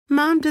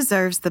Mom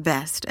deserves the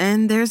best,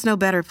 and there's no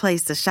better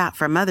place to shop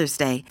for Mother's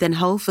Day than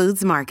Whole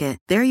Foods Market.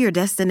 They're your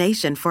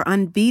destination for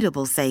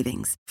unbeatable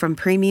savings, from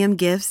premium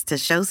gifts to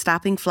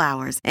show-stopping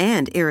flowers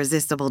and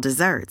irresistible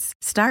desserts.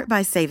 Start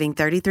by saving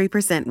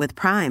 33% with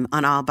Prime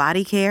on all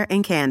body care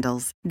and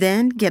candles.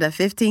 Then get a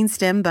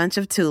 15-stem bunch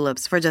of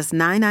tulips for just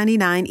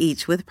 $9.99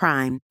 each with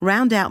Prime.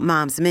 Round out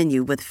Mom's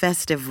menu with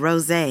festive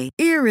rosé,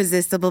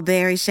 irresistible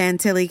berry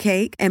chantilly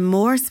cake, and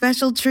more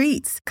special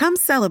treats. Come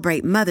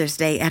celebrate Mother's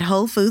Day at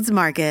Whole Foods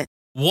Market.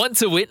 Want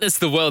to witness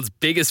the world's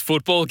biggest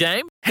football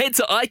game? Head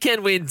to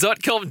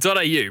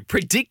iCanWin.com.au,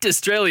 predict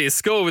Australia's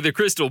score with a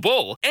crystal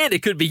ball, and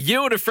it could be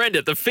you and a friend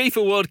at the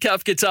FIFA World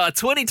Cup Qatar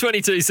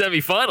 2022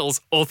 semi-finals,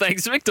 all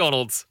thanks to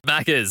McDonald's.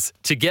 Maccas,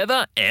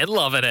 together and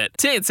loving it.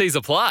 TNCs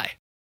apply.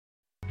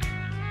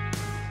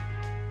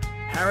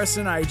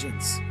 Harrison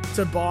Agents.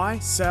 To buy,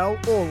 sell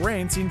or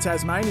rent in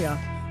Tasmania,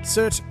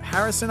 search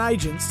Harrison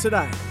Agents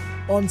today.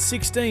 On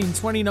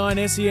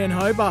 1629 SEN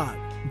Hobart,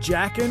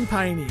 Jack and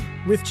Paney,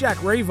 with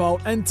Jack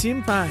Revolt and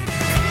Tim Payne.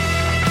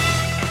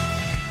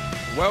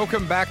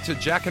 Welcome back to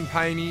Jack and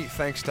Paney,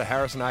 thanks to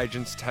Harrison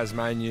Agents,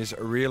 Tasmania's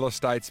real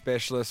estate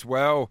specialist.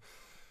 Well,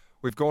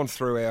 we've gone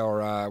through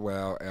our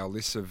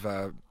list of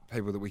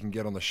people that we can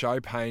get on the show,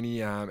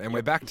 Paney, and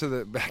we're back to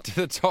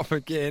the top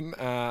again,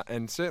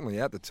 and certainly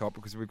at the top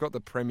because we've got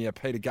the Premier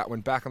Peter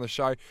Gutwein back on the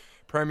show.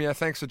 Premier,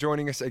 thanks for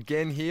joining us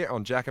again here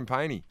on Jack and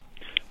Paney.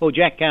 Well,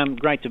 Jack,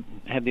 great to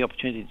have the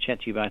opportunity to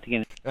chat to you both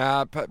again.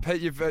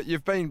 Pete,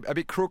 you've been a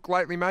bit crook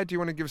lately, mate. Do you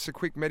want to give us a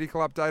quick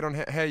medical update on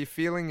how you're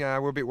feeling?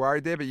 We're a bit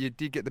worried there, but you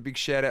did get the big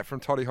shout out from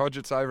Toddy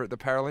Hodgetts over at the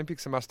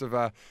Paralympics. It must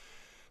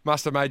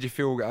have made you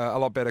feel a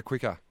lot better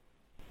quicker.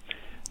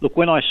 Look,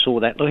 when I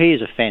saw that, he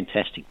is a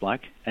fantastic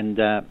bloke,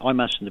 and I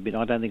mustn't admit,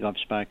 I don't think I've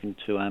spoken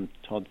to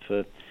Todd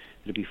for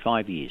it'll be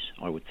 5 years,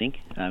 I would think,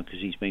 because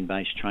he's been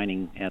based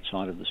training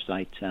outside of the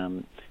state,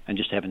 and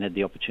just haven't had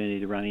the opportunity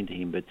to run into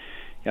him. But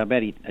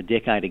about a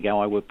decade ago,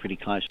 I worked pretty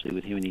closely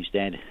with him and his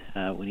dad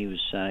when he was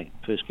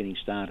first getting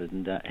started,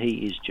 and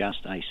he is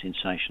just a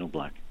sensational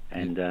bloke.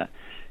 And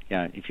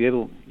if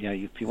you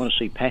want to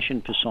see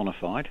passion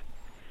personified,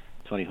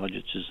 Toddy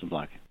Hodgetts is the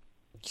bloke.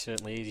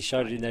 Certainly is. He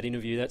showed it in that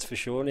interview, that's for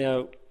sure.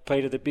 Now,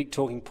 Peter, the big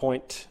talking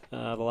point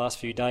the last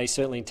few days,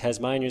 certainly in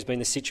Tasmania, has been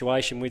the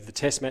situation with the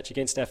test match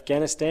against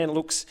Afghanistan. It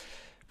looks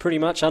pretty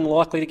much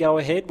unlikely to go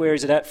ahead. Where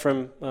is it at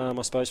from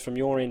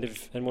your end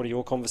and what are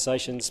your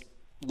conversations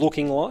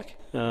looking like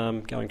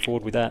going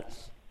forward with that?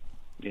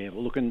 Yeah,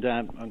 well, look, and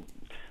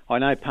I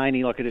know,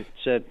 Paney,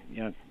 it's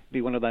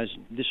be one of those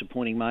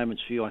disappointing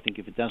moments for you, I think,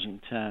 if it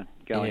doesn't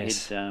go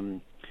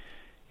ahead.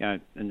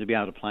 And to be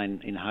able to play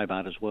in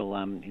Hobart as well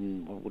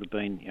in what would have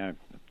been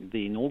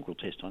the inaugural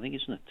test, I think,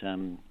 isn't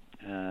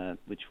it?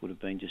 Which would have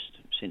been just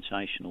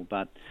sensational.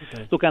 But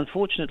look,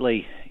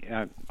 unfortunately,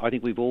 I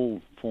think we've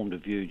all formed a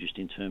view just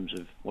in terms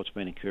of what's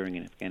been occurring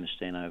in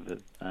Afghanistan over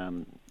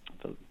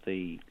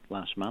the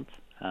last month.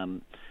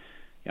 And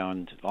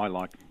I,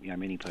 like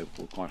many people,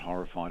 were quite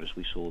horrified as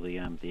we saw the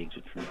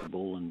exit from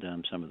Kabul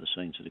and some of the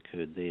scenes that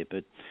occurred there.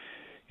 But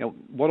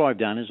what I've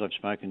done is I've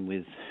spoken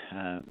with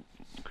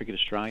Cricket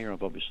Australia.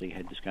 I've obviously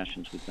had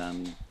discussions with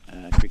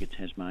Cricket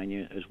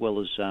Tasmania, as well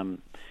as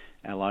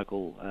our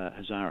local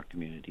Hazara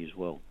community as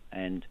well.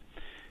 And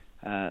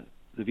the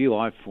view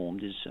I've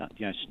formed is,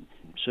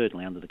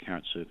 certainly under the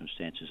current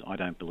circumstances, I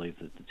don't believe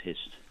that the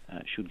test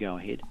should go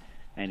ahead.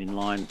 And in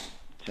light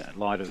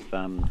of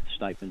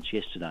statements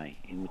yesterday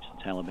in which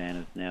the Taliban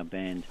have now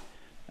banned,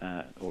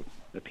 or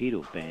appear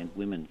to have banned,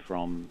 women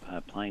from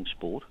playing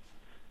sport,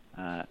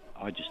 I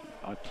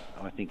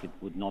think it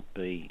would not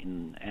be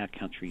in our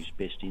country's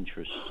best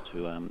interest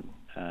to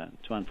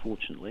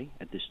unfortunately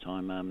at this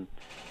time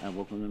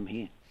welcome them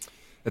here.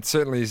 It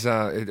certainly is.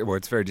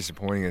 It's very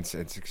disappointing. It's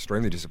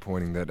extremely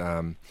disappointing that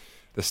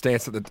the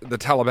stance that the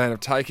Taliban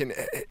have taken.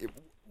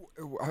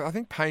 I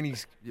think Paney.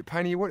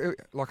 I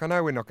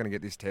know we're not going to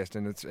get this test,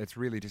 and it's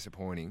really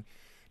disappointing,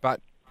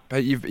 but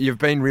you've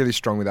been really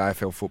strong with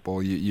AFL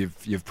football.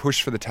 You've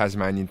pushed for the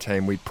Tasmanian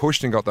team. We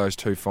pushed and got those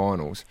two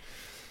finals.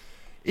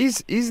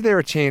 Is there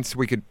a chance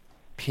we could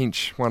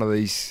pinch one of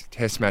these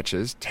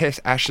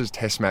Ashes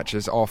test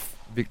matches off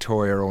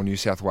Victoria or New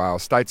South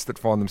Wales, states that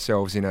find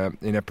themselves in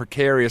a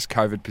precarious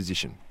COVID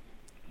position?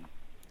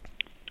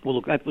 Well,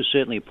 look, that was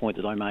certainly a point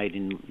that I made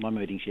in my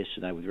meetings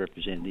yesterday with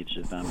representatives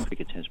of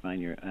Cricket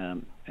Tasmania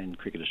and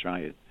Cricket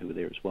Australia, who were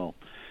there as well.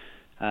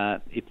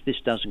 If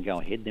this doesn't go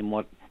ahead, then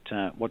what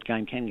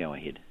game can go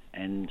ahead?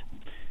 And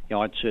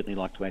I'd certainly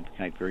like to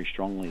advocate very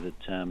strongly that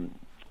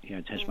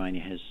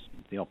Tasmania has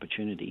the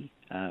opportunity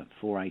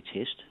for a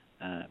test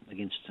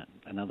against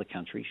another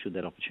country should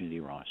that opportunity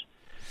arise.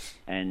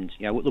 And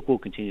look, we'll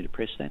continue to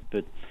press that.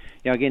 But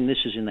again,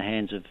 this is in the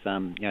hands of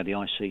the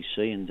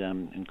ICC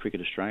and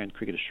Cricket Australia. And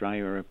Cricket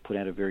Australia put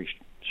out a very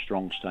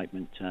strong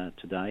statement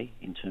today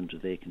in terms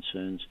of their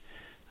concerns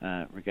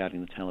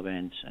regarding the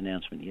Taliban's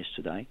announcement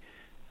yesterday.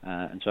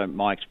 And so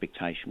my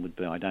expectation would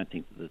be I don't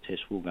think that the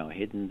test will go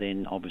ahead, and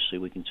then obviously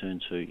we can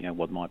turn to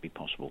what might be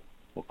possible.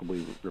 What can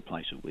we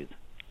replace it with?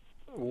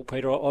 Well,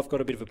 Peter, I've got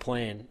a bit of a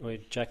plan.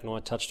 Jack and I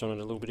touched on it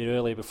a little bit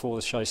earlier before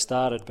the show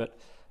started, but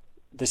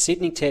the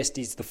Sydney test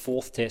is the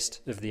 4th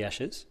test of the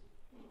Ashes.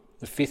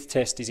 The 5th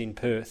test is in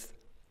Perth.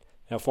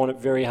 Now, I find it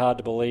very hard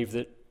to believe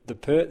that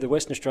the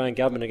Western Australian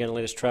government are going to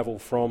let us travel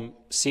from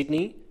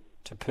Sydney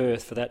to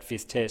Perth for that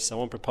 5th test.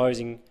 So I'm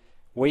proposing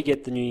we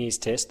get the New Year's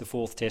test, the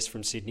 4th test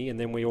from Sydney, and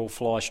then we all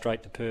fly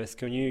straight to Perth.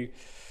 Can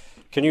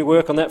you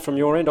work on that from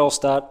your end? I'll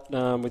start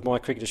with my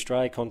Cricket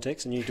Australia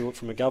context, and you do it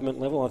from a government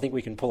level. I think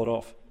we can pull it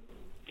off.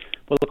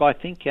 Well, look, I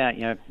think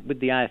with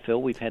the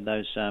AFL, we've had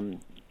those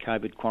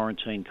COVID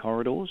quarantine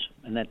corridors,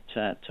 and that,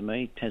 to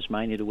me,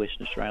 Tasmania to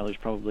Western Australia is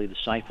probably the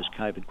safest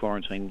COVID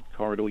quarantine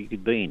corridor you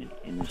could be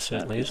in this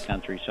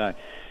country. So,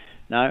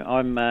 no,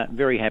 I'm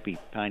very happy,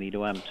 Paney,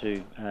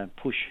 to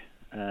push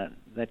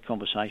that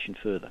conversation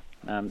further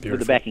with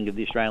the backing of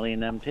the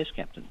Australian Test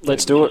captain.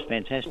 Let's do it.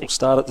 Fantastic. We'll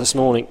start it this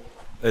morning.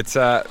 It's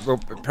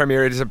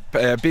Premier. It is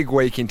a big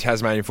week in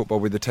Tasmanian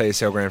football with the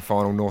TSL Grand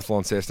Final, North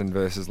Launceston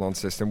versus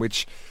Launceston,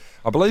 which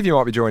I believe you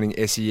might be joining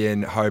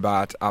SEN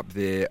Hobart up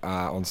there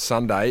on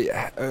Sunday.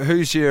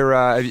 Who's your?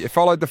 Have you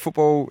followed the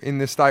football in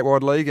the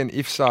statewide league, and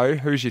if so,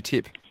 who's your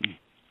tip?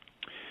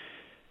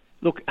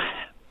 Look,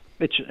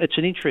 it's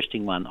an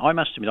interesting one. I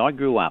must admit, I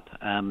grew up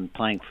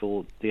playing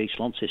for the East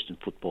Launceston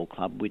Football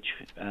Club,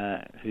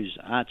 whose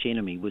arch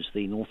enemy was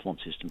the North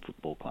Launceston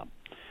Football Club.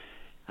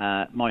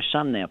 My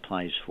son now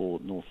plays for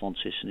North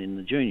Launceston in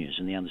the juniors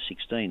and the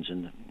under-16s,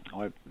 and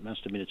I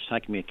must admit it's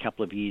taken me a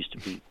couple of years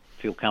to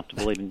feel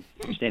comfortable even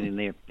standing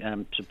there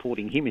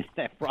supporting him in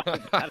that role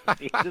at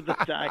the end of the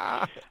day.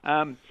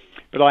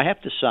 But I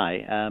have to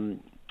say,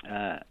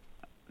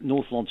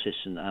 North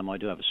Launceston, I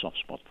do have a soft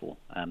spot for.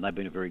 They've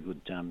been a very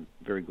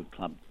good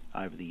club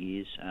over the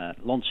years.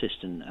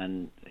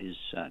 Launceston is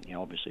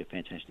obviously a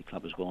fantastic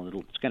club as well, and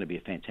it's going to be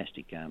a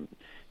fantastic town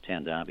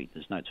derby.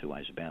 There's no two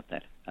ways about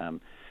that.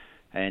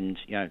 And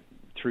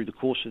through the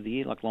course of the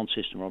year, like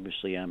Launceston were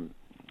obviously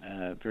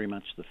very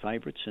much the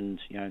favourites, and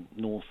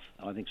North,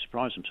 I think,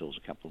 surprised themselves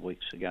a couple of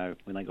weeks ago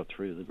when they got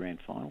through to the grand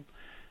final.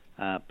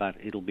 But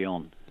it'll be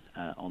on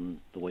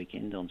the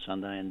weekend, on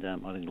Sunday, and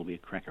I think it'll be a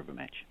cracker of a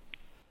match.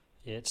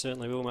 Yeah, it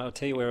certainly will, mate. I'll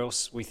tell you where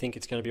else we think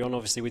it's going to be on.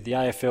 Obviously, with the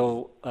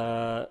AFL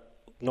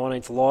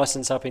 19th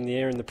licence up in the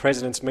air and the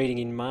President's meeting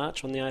in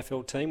March on the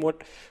AFL team,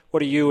 what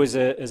do you as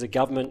a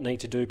government need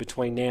to do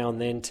between now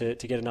and then to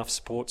get enough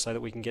support so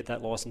that we can get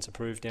that licence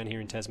approved down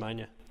here in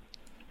Tasmania?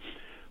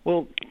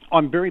 Well,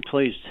 I'm very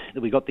pleased that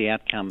we got the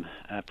outcome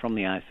from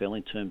the AFL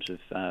in terms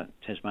of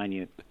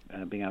Tasmania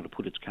being able to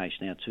put its case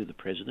now to the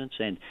Presidents,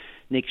 and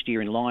next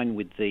year, in line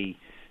with the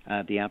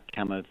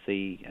outcome of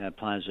the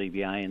Players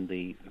EBA and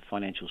the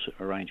financial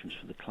arrangements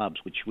for the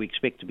clubs, which we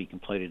expect to be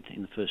completed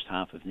in the first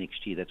half of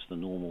next year. That's the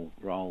normal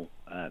role,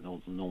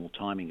 or the normal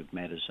timing of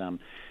matters.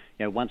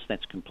 Once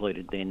that's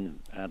completed, then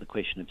the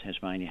question of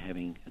Tasmania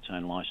having its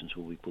own licence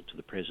will be put to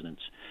the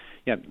Presidents.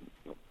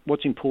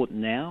 What's important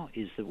now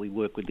is that we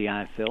work with the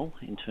AFL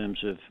in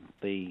terms of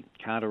the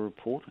Carter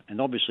report,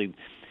 and obviously,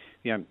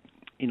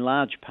 in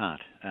large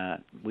part,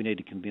 we need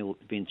to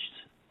convince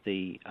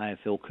the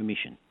AFL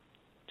Commission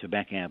to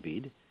back our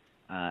bid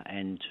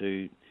and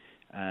to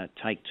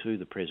take to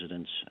the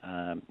Presidents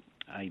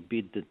a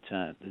bid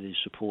that is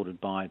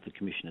supported by the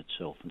Commission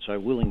itself. And so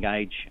we'll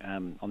engage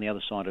on the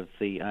other side of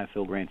the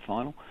AFL Grand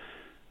Final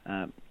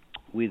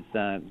with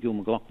Gil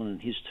McLachlan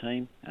and his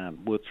team,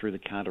 work through the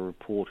Carter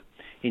report,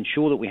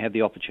 ensure that we have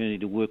the opportunity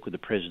to work with the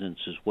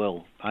Presidents as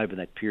well over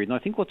that period. And I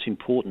think what's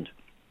important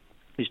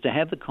is to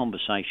have the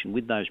conversation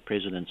with those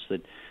Presidents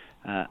that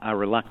are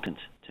reluctant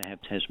to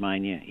have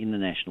Tasmania in the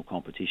national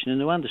competition,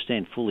 and to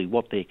understand fully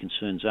what their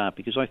concerns are,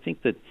 because I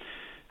think that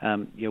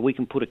we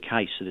can put a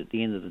case that at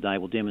the end of the day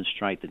will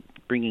demonstrate that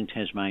bringing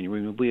Tasmania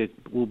in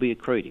will be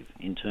accretive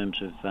in terms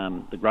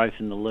of the growth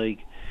in the league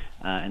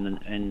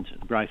and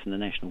growth in the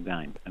national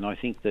game. And I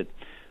think that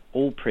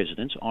all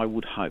Presidents, I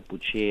would hope,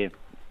 would share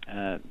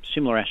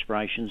similar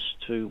aspirations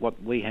to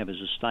what we have as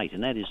a state,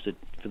 and that is that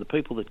for the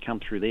people that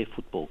come through their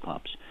football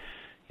clubs,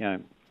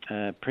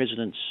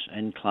 Presidents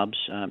and clubs,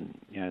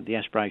 the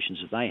aspirations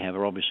that they have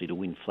are obviously to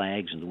win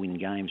flags and to win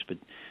games, but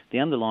the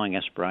underlying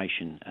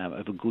aspiration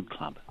of a good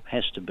club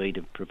has to be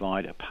to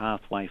provide a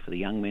pathway for the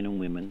young men and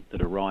women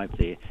that arrive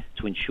there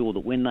to ensure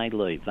that when they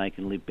leave, they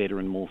can live better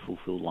and more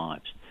fulfilled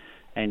lives.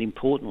 And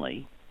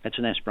importantly, that's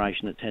an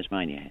aspiration that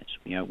Tasmania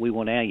has. We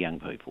want our young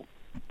people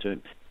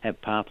to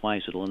have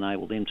pathways that will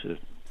enable them to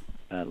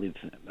live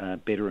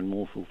better and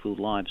more fulfilled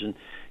lives.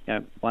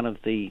 And one of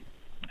the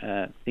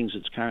things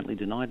that's currently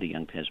denied to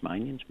young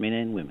Tasmanians, men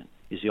and women,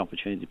 is the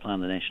opportunity to play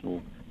on the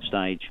national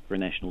stage for a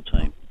national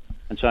team.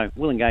 And so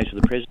we'll engage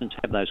with the Presidents,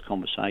 have those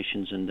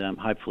conversations, and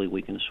hopefully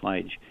we can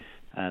assuage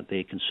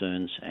their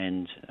concerns,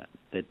 and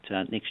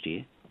that next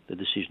year the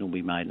decision will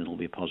be made and it'll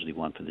be a positive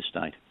one for the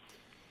state.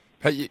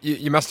 Hey,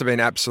 you must have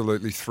been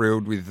absolutely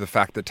thrilled with the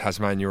fact that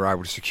Tasmania were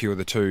able to secure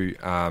the two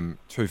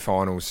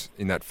finals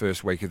in that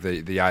first week of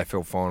the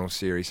AFL final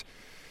series.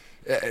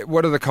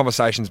 What are the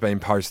conversations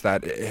been post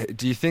that?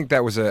 Do you think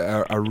that was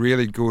a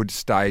really good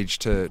stage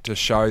to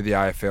show the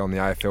AFL and the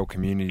AFL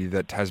community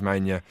that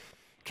Tasmania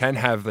can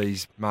have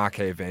these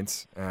marquee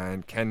events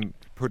and can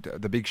put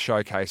the big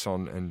showcase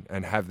on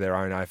and have their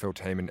own AFL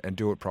team and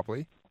do it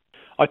properly?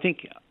 I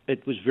think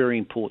it was very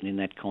important in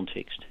that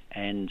context.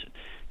 And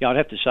I'd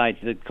have to say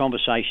the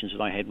conversations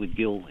that I had with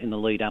Gil in the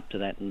lead up to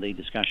that and the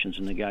discussions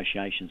and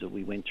negotiations that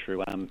we went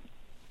through,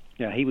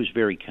 he was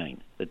very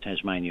keen that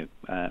Tasmania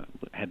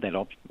had that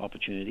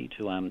opportunity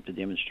to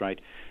demonstrate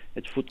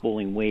its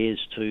footballing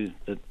wares to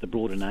the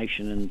broader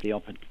nation and the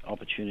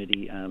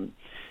opportunity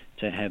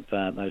to have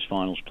those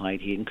finals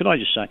played here. And could I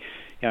just say,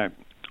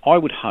 I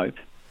would hope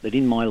that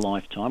in my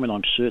lifetime, and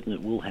I'm certain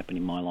it will happen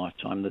in my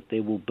lifetime, that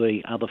there will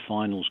be other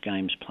finals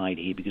games played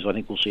here, because I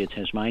think we'll see a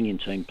Tasmanian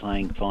team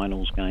playing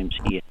finals games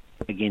here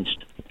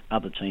against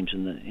other teams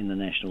in the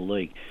National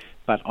League.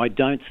 But I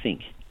don't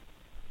think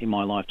in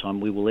my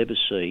lifetime we will ever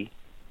see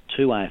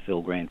two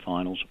AFL Grand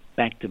Finals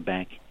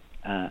back-to-back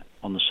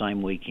on the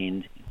same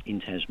weekend in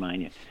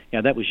Tasmania.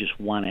 That was just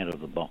one out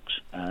of the box,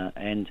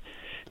 and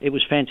it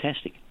was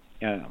fantastic.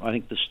 I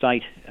think the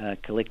state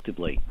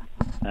collectively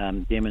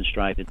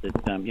demonstrated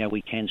that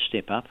we can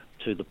step up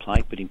to the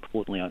plate, but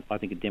importantly, I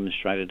think it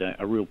demonstrated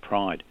a real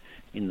pride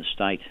in the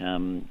state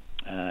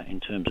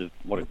in terms of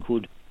what it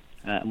could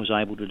and was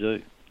able to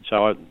do.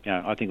 So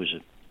I think it was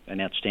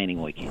an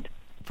outstanding weekend.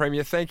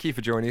 Premier, thank you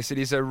for joining us. It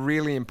is a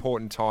really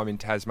important time in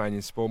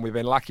Tasmanian sport, and we've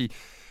been lucky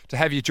to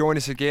have you join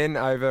us again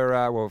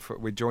over.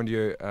 We joined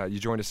you. You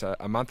joined us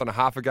a month and a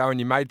half ago, and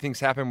you made things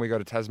happen. We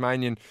got a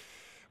Tasmanian.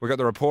 We got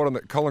the report on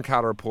the Colin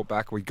Carter report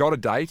back. We got a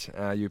date.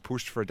 You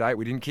pushed for a date.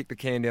 We didn't kick the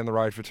can down the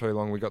road for too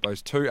long. We got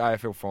those two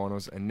AFL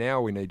finals, and now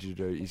all we need you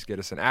to do is get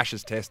us an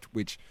Ashes test,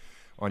 which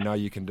I know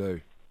you can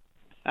do.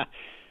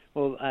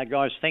 Well,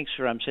 guys, thanks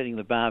for setting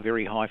the bar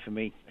very high for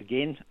me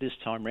again this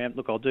time round.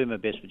 Look, I'll do my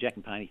best for Jack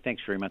and Payne.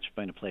 Thanks very much. It's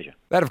been a pleasure.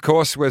 That, of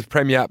course, was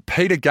Premier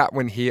Peter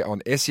Gutwin here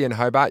on SEN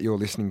Hobart. You're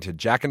listening to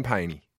Jack and Payne.